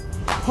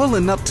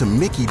Pulling up to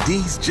Mickey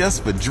D's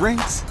just for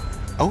drinks?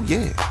 Oh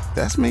yeah,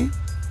 that's me.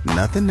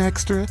 Nothing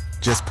extra,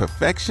 just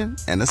perfection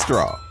and a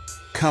straw.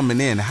 Coming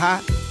in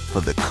hot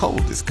for the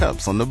coldest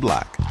cups on the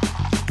block.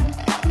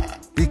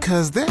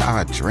 Because there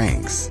are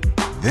drinks.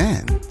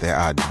 Then there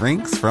are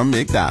drinks from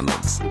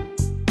McDonald's.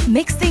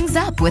 Mix things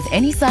up with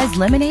any size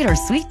lemonade or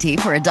sweet tea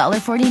for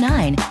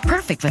 $1.49.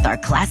 Perfect with our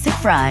classic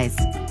fries.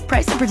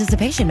 Price and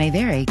participation may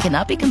vary.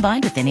 Cannot be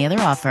combined with any other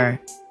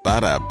offer.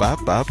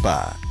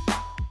 Ba-da-ba-ba-ba.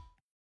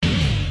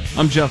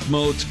 I'm Jeff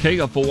Moats,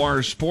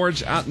 KFOR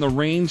Sports. Out in the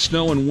rain,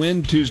 snow, and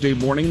wind Tuesday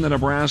morning, the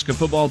Nebraska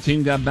football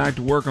team got back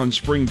to work on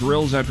spring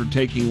drills after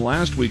taking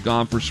last week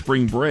off for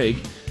spring break.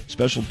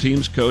 Special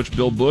teams coach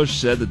Bill Bush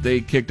said that they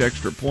kicked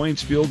extra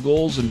points, field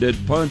goals, and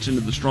did punts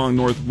into the strong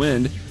north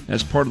wind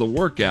as part of the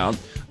workout.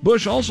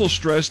 Bush also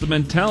stressed the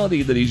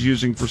mentality that he's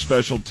using for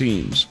special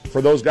teams.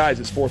 For those guys,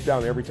 it's fourth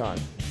down every time.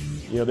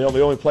 You know,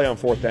 they only play on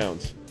fourth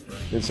downs.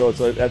 And so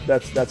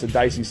that's a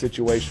dicey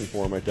situation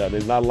for them right there.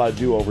 There's not a lot of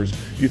do-overs.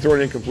 You throw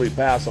an incomplete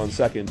pass on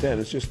 2nd and 10,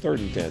 it's just 3rd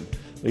and 10.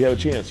 You have a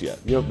chance yet.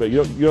 But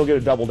you don't get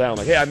a double down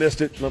like, hey, I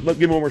missed it. Give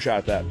me one more shot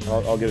at that.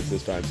 I'll get it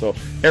this time. So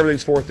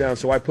everything's fourth down.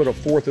 So I put a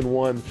 4th and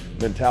 1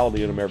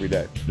 mentality in them every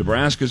day.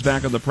 Nebraska's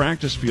back on the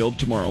practice field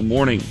tomorrow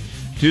morning.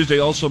 Tuesday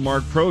also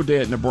marked Pro Day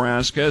at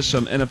Nebraska.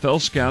 Some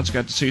NFL scouts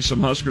got to see some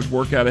Huskers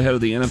work out ahead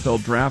of the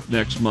NFL draft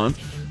next month.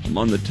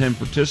 Among the 10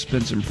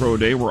 participants in Pro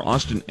Day were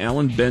Austin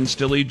Allen, Ben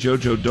Stilley,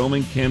 JoJo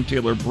Domingue, Cam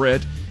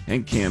Taylor-Britt,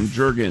 and Cam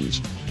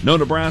Jurgens. No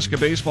Nebraska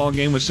baseball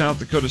game with South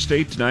Dakota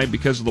State tonight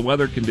because of the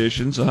weather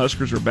conditions. The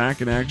Huskers are back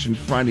in action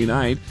Friday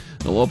night.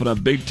 They'll open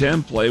up Big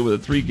Ten play with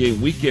a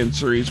 3-game weekend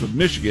series with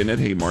Michigan at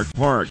Haymarket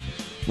Park.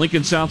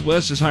 Lincoln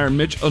Southwest has hired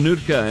Mitch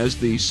Onutka as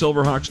the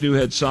Silverhawks' new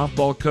head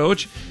softball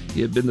coach.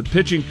 He had been the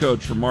pitching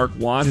coach for Mark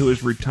Watt, who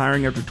is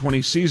retiring after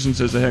 20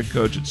 seasons as a head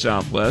coach at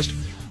Southwest.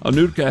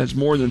 Onutka has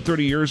more than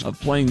 30 years of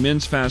playing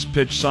men's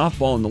fast-pitch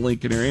softball in the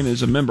Lincoln area and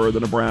is a member of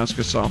the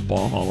Nebraska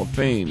Softball Hall of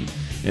Fame.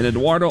 And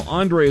Eduardo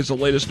Andre is the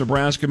latest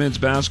Nebraska men's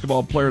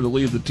basketball player to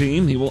leave the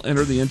team. He will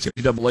enter the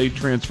NCAA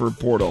transfer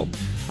portal.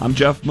 I'm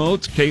Jeff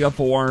Moats,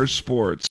 KFOR Sports.